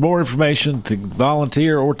 so for more information, to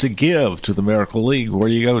volunteer or to give to the Miracle League, where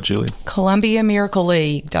do you go, Julie?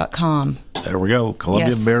 ColumbiaMiracleLeague.com. There we go,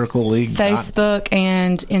 Columbia Miracle League. Facebook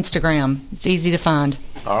and Instagram. It's easy to find.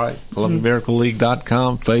 All right,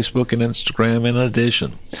 ColumbiaMiracleLeague.com, Facebook and Instagram in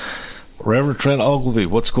addition. Reverend Trent Ogilvie,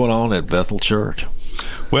 what's going on at Bethel Church?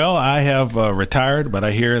 Well, I have retired, but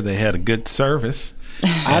I hear they had a good service.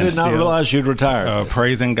 I did not realize you'd retired.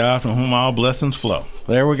 Praising God, from whom all blessings flow.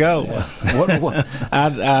 There we go. Yeah.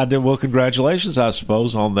 I did. Well, congratulations, I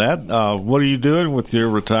suppose, on that. What are you doing with your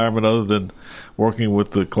retirement other than working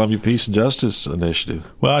with the Columbia Peace and Justice Initiative?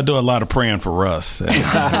 Well, I do a lot of praying for Russ. For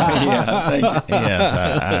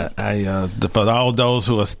all those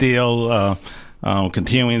who are still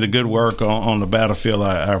continuing the good work on the battlefield,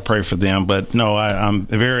 I pray for them. But no, I'm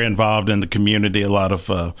very involved in the community, a lot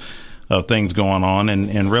of things going on,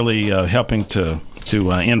 and really helping to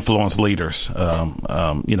influence leaders.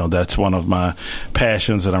 That's one of my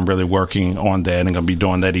passions, that I'm really working on that, and going to be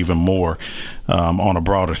doing that even more on a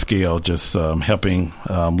broader scale, just helping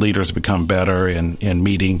leaders become better in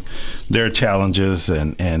meeting their challenges.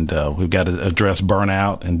 And we've got to address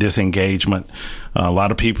burnout and disengagement. A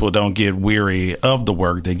lot of people don't get weary of the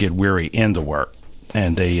work, they get weary in the work,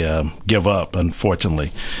 and they give up,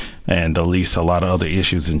 unfortunately, and at least a lot of other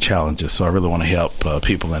issues and challenges. So I really want to help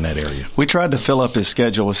people in that area. We tried to fill up his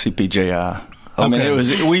schedule with CPJI. I mean, it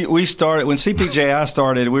was we started when CPJI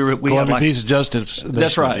started. We Columbia had like Peace and Justice.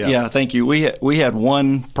 That's right. Yeah, thank you. We had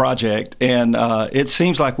one project, and it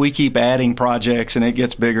seems like we keep adding projects, and it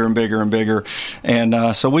gets bigger and bigger and bigger.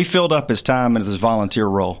 And so we filled up his time in his volunteer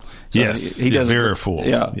role. So yes, he does very full.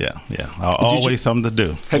 Yeah. Always something to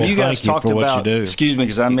do. Have you guys talked about? Excuse me,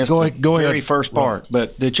 because I missed the very first part.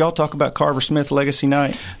 But did y'all talk about Carver Smith Legacy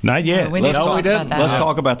Night? Not yet. Let's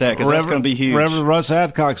talk about that because that's going to be huge. Reverend Russ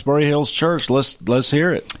Adcock's Bury Hills Church. Let's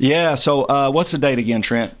hear it. Yeah. So what's the date again,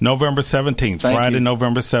 Trent? November 17th. Friday,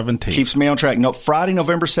 November 17th. Keeps me on track. No, Friday,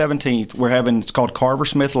 November 17th. We're having. It's called Carver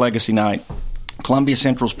Smith Legacy Night. Columbia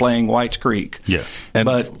Central's playing Whites Creek. Yes,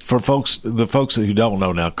 but for the folks who don't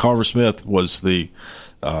know now, Carver Smith was the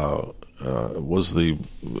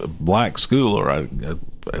black school, or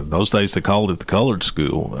in those days they called it the colored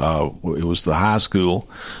school. It was the high school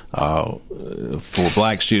for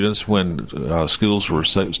black students when schools were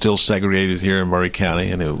still segregated here in Murray County,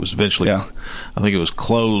 and it was eventually, I think it was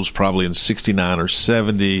closed probably in 69 or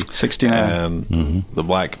 70. 69. And the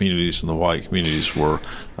black communities and the white communities were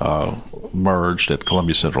merged at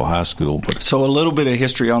Columbia Central High School. But so a little bit of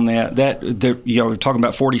history on that. We were talking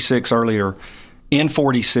about 46 earlier. In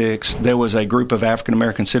 46, there was a group of African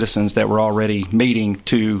American citizens that were already meeting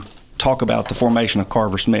to talk about the formation of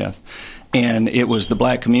Carver Smith. And it was the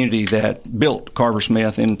black community that built Carver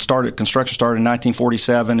Smith, and construction started in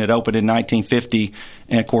 1947. It opened in 1950.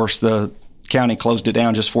 And, of course, the county closed it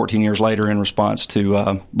down just 14 years later in response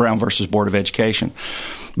to Brown versus Board of Education.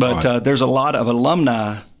 But there's a lot of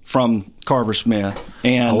alumni from Carver Smith,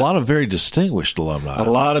 and a lot of very distinguished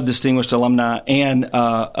alumni. And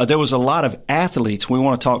there was a lot of athletes. We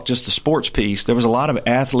want to talk just the sports piece. There was a lot of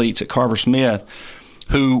athletes at Carver Smith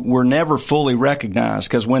who were never fully recognized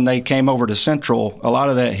because when they came over to Central, a lot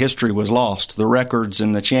of that history was lost. The records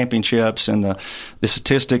and the championships and the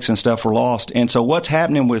statistics and stuff were lost. And so what's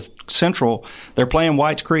happening with Central, they're playing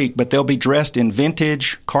Whites Creek, but they'll be dressed in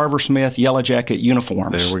vintage Carver Smith Yellow Jacket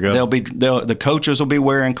uniforms. There we go. The coaches will be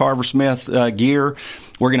wearing Carver Smith gear.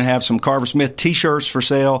 We're going to have some Carver Smith T-shirts for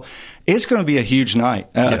sale. It's going to be a huge night.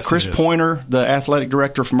 Chris Pointer, the athletic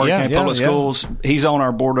director from Murray County Public Schools, he's on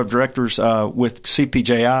our board of directors with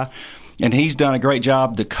CPJI, and he's done a great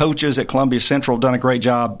job. The coaches at Columbia Central have done a great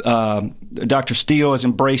job. Dr. Steele has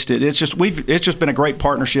embraced it. It's just been a great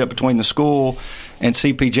partnership between the school and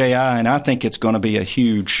CPJI, and I think it's going to be a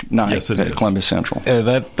huge night at Columbia Central.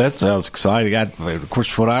 That sounds exciting. Of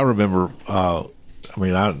course, what I remember, I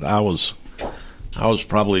was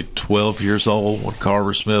probably 12 years old when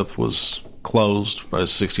Carver Smith was closed, probably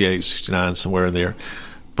 68, 69, somewhere in there.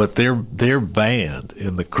 But their band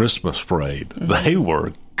in the Christmas parade, they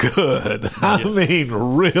were good. I mean,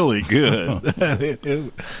 really good.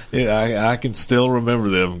 I can still remember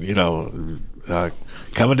them,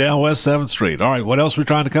 coming down West 7th Street. All right, what else are we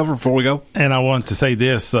trying to cover before we go? And I want to say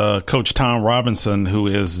this, Coach Tom Robinson, who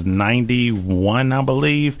is 91, I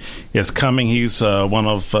believe, is coming. He's one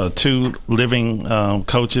of two living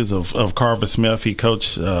coaches of Carver Smith. He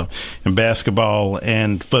coached in basketball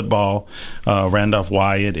and football. Randolph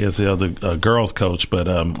Wyatt is the other girls coach, but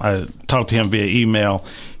I talked to him via email,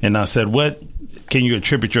 and I said, what can you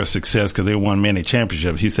attribute your success? Because they won many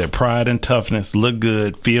championships. He said, pride and toughness, look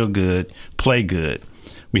good, feel good, play good.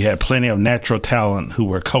 We had plenty of natural talent who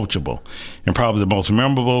were coachable. And probably the most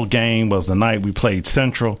memorable game was the night we played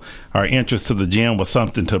Central. Our entrance to the gym was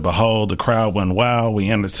something to behold. The crowd went wild. We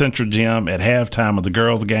entered Central Gym at halftime of the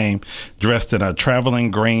girls' game, dressed in our traveling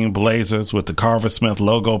green blazers with the Carver Smith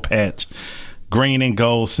logo patch, green and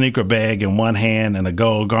gold sneaker bag in one hand and a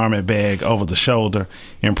gold garment bag over the shoulder.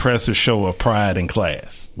 Impressive show of pride and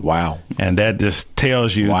class. Wow. And that just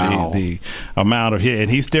tells you the amount of and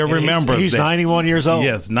he still remembers he's 91 years old.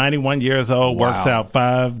 Yes, 91 years old, works out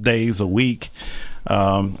 5 days a week.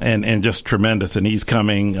 And just tremendous. And he's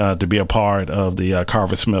coming to be a part of the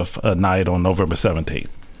Carver Smith night on November 17th.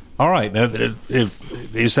 All right.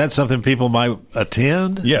 Is that something people might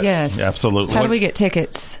attend? Yes. Absolutely. How do we get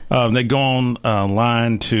tickets? They go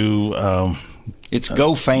online to It's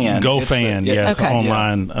GoFan. GoFan, yes, okay.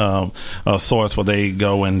 Online source where they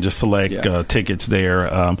go and just select tickets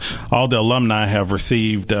there. All the alumni have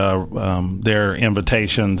received their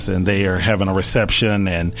invitations, and they are having a reception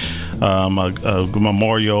and a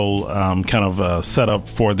memorial kind of set up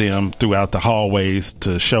for them throughout the hallways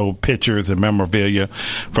to show pictures and memorabilia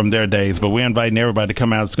from their days. But we're inviting everybody to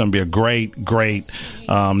come out. It's going to be a great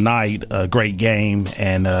night, a great game,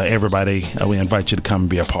 and everybody, we invite you to come and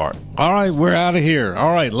be a part. All right, we're out of here.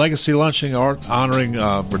 All right, Legacy Lunching honoring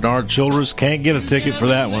Bernard Childress. Can't get a ticket for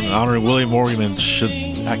that one. Honoring William Morgan and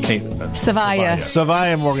Savia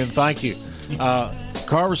Morgan. Thank you.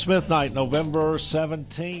 Carver Smith Night, November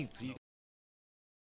 17th.